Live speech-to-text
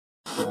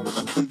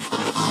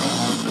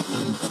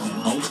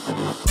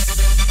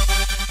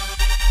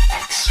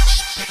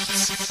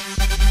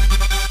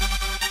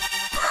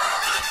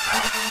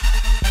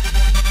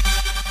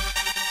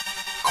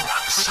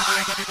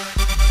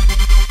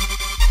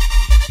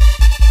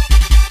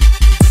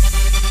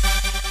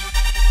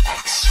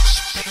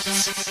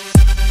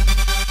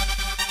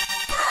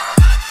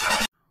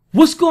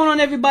What's going on,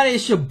 everybody?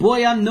 It's your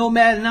boy, I'm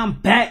Nomad, and I'm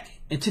back.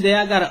 And today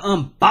I got an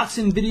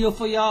unboxing video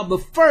for y'all.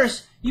 But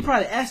first, you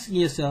probably asking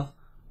yourself,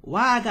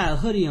 why I got a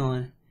hoodie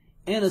on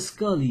and a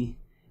Scully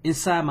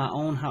inside my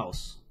own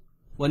house?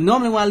 Well,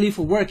 normally when I leave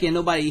for work and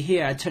nobody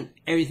here, I turn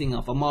everything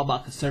off. I'm all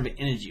about conserving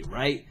energy,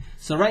 right?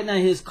 So right now,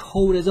 it's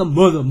cold as a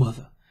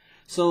mother.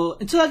 So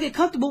until I get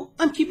comfortable,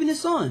 I'm keeping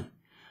this on.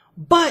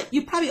 But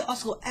you're probably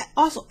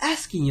also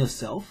asking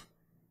yourself,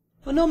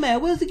 well,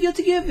 Nomad, where's the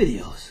Guilty Gear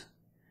videos?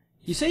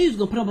 You say you was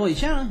gonna put up on your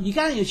channel. You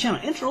got in your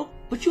channel intro,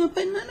 but you ain't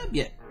putting nothing up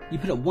yet. You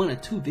put up 1 or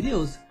 2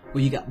 videos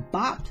where you got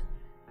bopped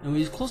and we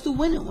was close to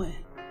winning one.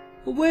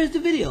 But where's the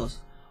videos?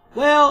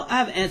 Well, I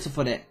have an answer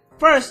for that.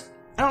 First,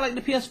 I don't like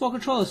the PS4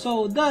 controller,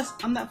 so thus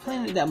I'm not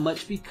playing it that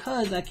much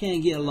because I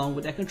can't get along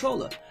with that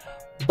controller.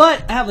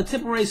 But I have a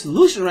temporary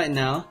solution right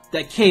now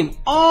that came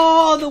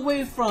all the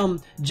way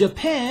from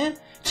Japan.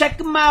 Check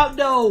them out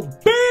though.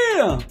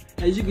 Bam!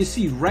 As you can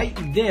see right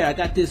there, I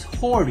got this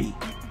Hori.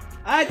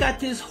 I got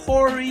this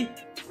Hori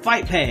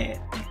fight pad.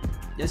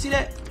 Y'all see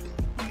that?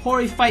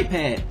 Hori fight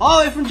pad.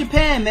 All the way from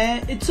Japan,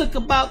 man. It took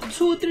about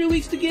 2 or 3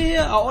 weeks to get here.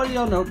 I already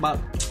don't know,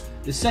 about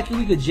the second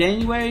week of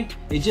January.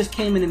 It just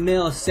came in the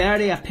mail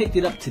Saturday. I picked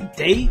it up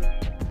today.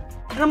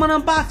 And I'm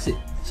gonna unbox it.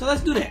 So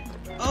let's do that.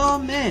 Oh,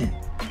 man.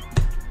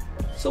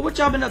 So what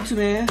y'all been up to,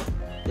 man?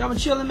 Y'all been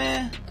chilling,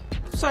 man?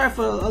 Sorry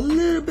for a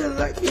little bit of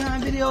like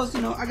behind videos.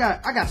 You know, I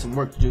got some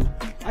work to do.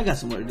 We're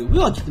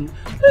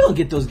gonna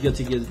get those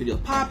Guilty Gear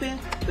videos popping.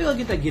 We're gonna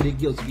get that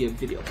Guilty Gear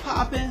video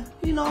popping.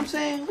 You know what I'm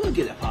saying? We'll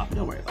get that popping.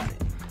 Don't worry about it.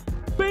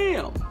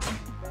 Bam!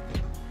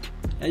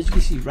 As you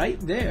can see right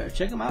there.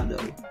 Check them out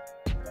though.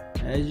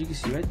 As you can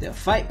see right there.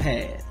 Fight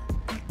pad.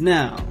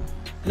 Now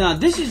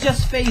this is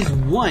just phase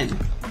 1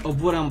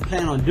 of what I'm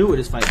planning on doing with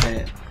this fight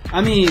pad.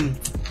 I mean,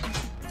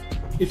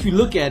 if you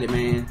look at it,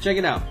 man, check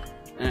it out.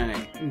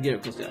 Alright, let me get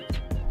it close up.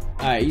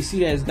 Alright, you see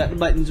that it's got the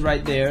buttons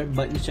right there.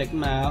 Buttons, check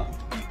them out.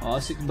 All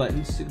 6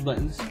 buttons,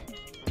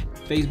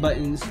 face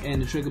buttons,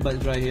 and the trigger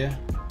buttons right here.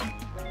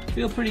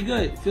 Feels pretty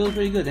good.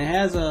 It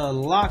has a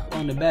lock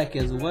on the back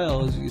as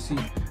well, as you can see.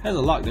 It has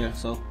a lock there,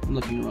 so I'm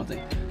looking at the wrong thing.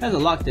 It has a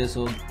lock there,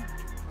 so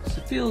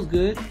it feels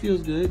good.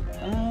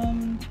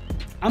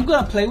 I'm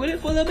gonna play with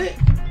it for a little bit.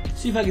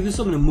 See if I can do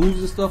some of the moves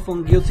and stuff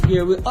on Guilty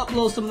Gear. We'll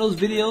upload some of those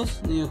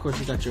videos. And then, of course,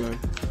 you got your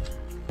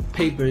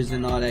papers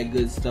and all that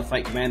good stuff,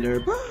 Fight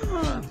Commander.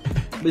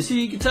 But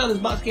see, you can tell this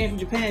box came from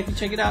Japan. If you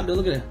check it out, though,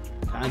 look at it.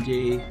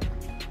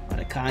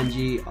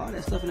 Kanji, all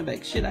that stuff in the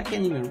back. Shit, I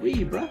can't even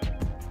read, bro.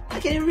 I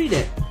can't even read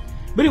that.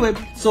 But anyway,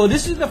 so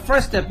this is the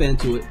first step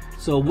into it.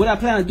 So what I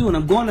plan on doing,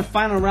 I'm going to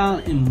final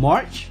round in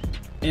March,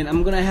 and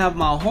I'm gonna have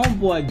my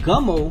homeboy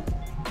Gummo.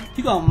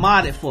 He gonna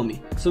mod it for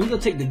me. So we're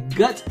gonna take the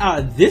guts out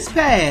of this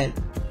pad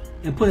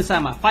and put it inside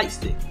my fight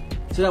stick.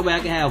 So that way I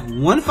can have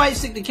 1 fight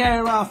stick to carry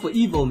around for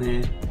Evo,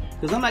 man.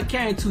 Because I'm not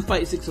carrying 2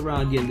 fight sticks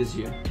around again this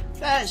year.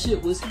 That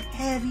shit was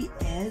heavy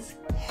as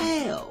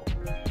hell.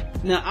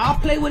 Now, I'll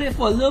play with it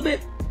for a little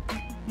bit.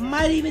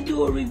 Might even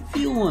do a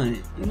review on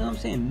it. You know what I'm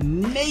saying?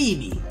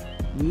 Maybe.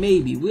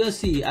 We'll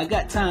see. I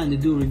got time to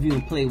do a review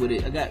and play with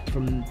it. I got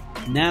from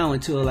now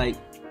until like,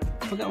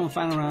 I forgot when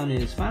final round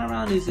is. Final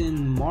round is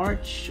in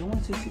March. I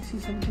want to say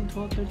 16, 17,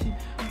 12,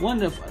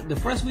 13. The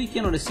first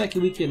weekend or the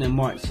second weekend in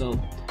March. So,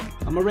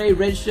 I'm already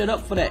registered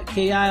up for that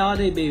KI all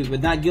day, baby.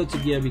 But not Guilty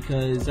Gear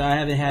because I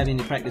haven't had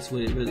any practice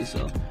with it, really.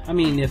 So, I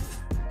mean, if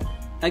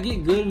I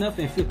get good enough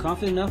and feel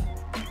confident enough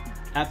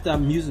after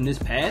I'm using this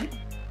pad,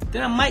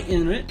 then I might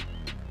enter it.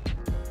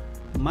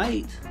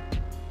 Maybe.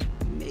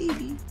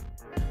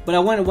 But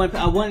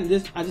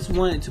I just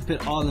wanted to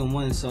put all in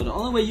one. So the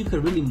only way you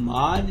could really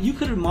mod, you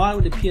could mod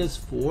with the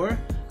PS4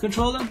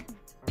 controller,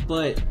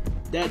 but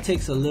that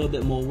takes a little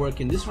bit more work.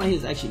 And this right here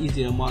is actually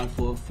easier to mod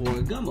for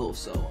Gummo.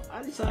 So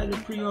I decided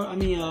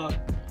to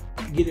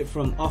get it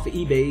from off of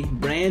eBay,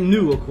 brand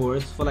new, of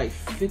course, for like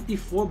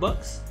 54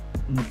 bucks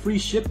and free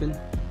shipping.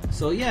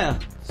 So yeah,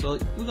 so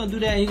we're gonna do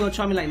that, and he's gonna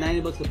charge me like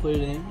 90 bucks to put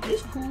it in.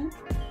 It's cool.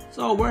 It's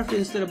all worth it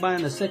instead of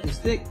buying a second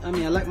stick. I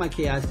mean, I like my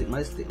KI stick.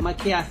 My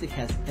KI stick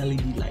has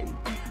LED lighting.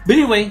 But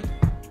anyway,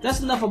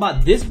 that's enough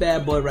about this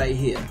bad boy right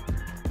here.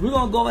 We're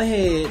gonna go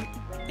ahead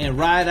and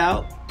ride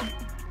out,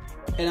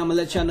 and I'm gonna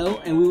let y'all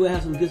know, and we will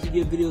have some Guilty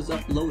Gear videos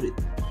uploaded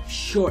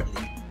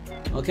shortly.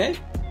 Okay?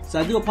 So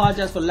I do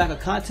apologize for the lack of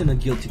content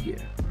of Guilty Gear,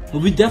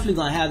 but we definitely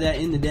gonna have that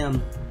in the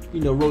damn,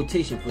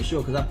 rotation for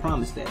sure, because I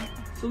promised that.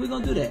 So we're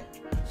gonna do that.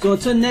 So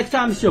until next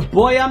time, it's your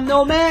boy, I'm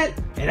Nomad,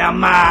 and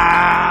I'm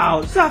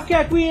out. Soft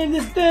Cat, we in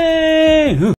this thing.